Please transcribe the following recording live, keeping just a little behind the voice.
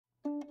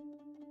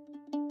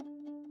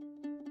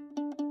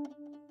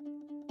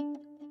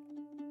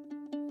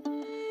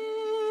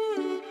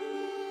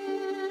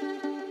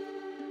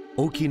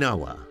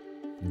Okinawa,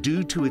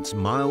 due to its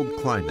mild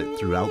climate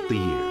throughout the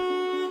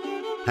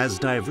year, has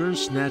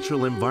diverse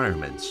natural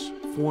environments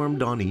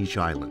formed on each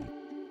island.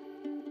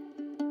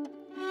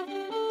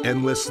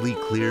 Endlessly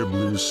clear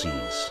blue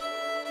seas,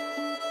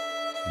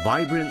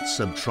 vibrant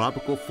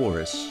subtropical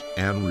forests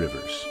and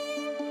rivers.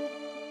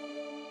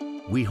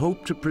 We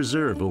hope to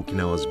preserve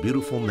Okinawa's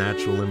beautiful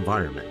natural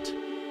environment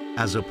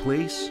as a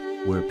place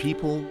where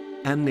people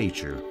and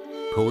nature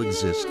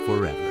coexist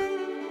forever.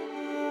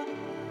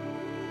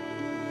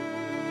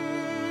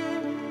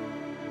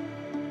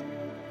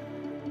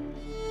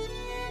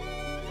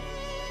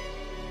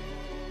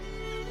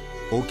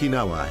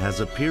 Okinawa has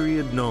a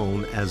period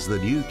known as the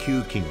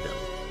Ryukyu Kingdom.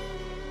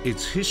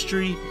 Its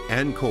history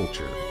and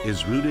culture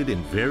is rooted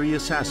in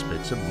various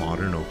aspects of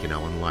modern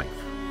Okinawan life,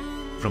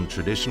 from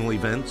traditional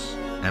events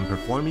and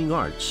performing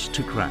arts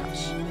to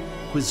crafts,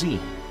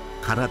 cuisine,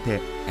 karate,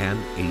 and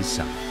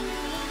eisai.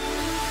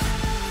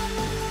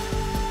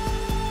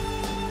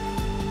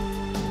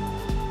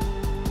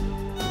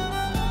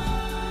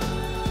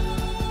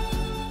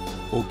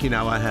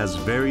 Okinawa has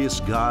various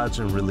gods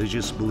and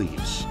religious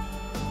beliefs,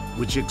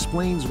 which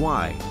explains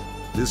why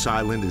this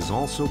island is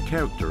also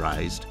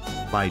characterized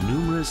by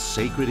numerous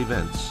sacred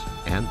events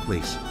and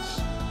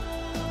places.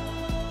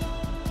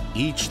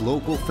 Each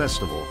local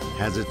festival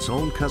has its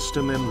own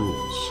custom and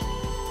rules,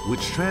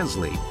 which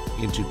translate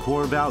into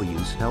core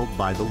values held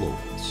by the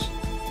locals.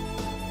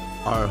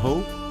 Our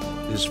hope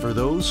is for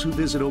those who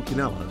visit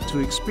Okinawa to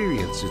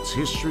experience its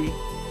history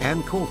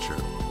and culture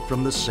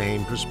from the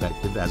same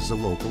perspective as the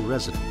local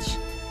residents.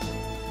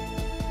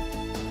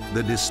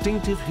 The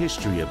distinctive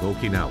history of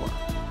Okinawa,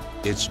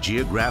 its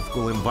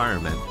geographical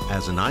environment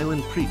as an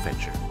island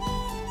prefecture,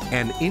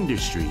 and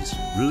industries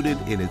rooted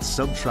in its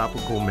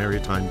subtropical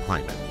maritime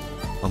climate,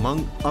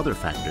 among other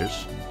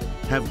factors,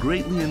 have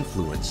greatly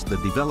influenced the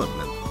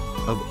development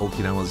of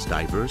Okinawa's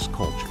diverse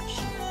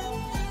cultures.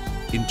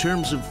 In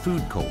terms of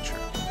food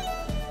culture,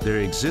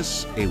 there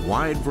exists a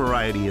wide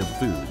variety of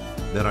food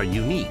that are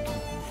unique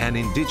and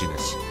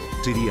indigenous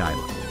to the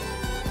island.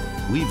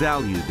 We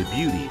value the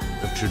beauty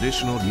of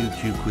traditional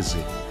Ryukyu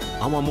cuisine,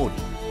 awamori,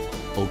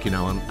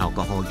 Okinawan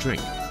alcoholic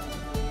drink,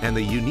 and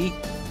the unique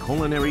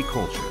culinary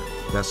culture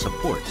that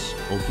supports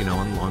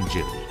Okinawan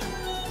longevity.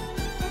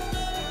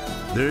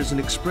 There is an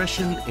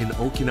expression in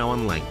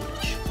Okinawan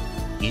language,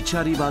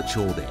 ichariba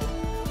chode,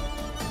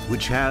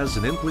 which has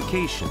an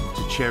implication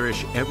to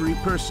cherish every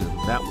person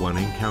that one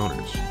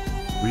encounters,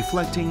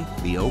 reflecting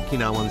the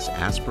Okinawan's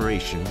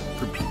aspiration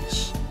for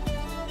peace.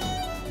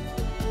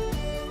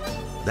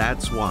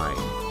 That's why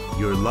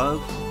your love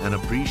and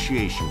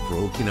appreciation for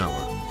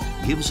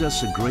Okinawa gives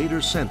us a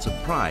greater sense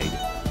of pride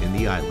in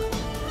the island.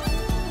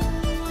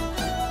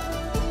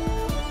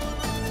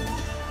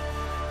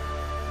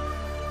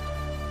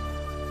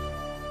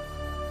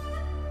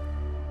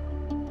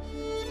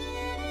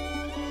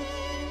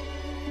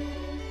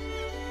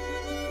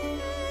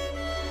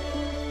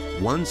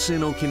 Once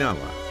in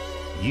Okinawa,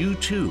 you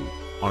too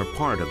are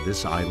part of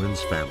this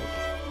island's family.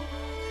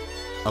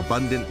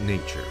 Abundant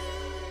nature,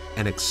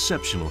 and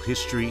exceptional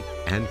history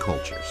and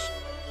cultures.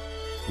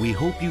 We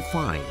hope you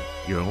find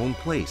your own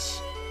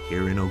place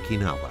here in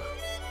Okinawa.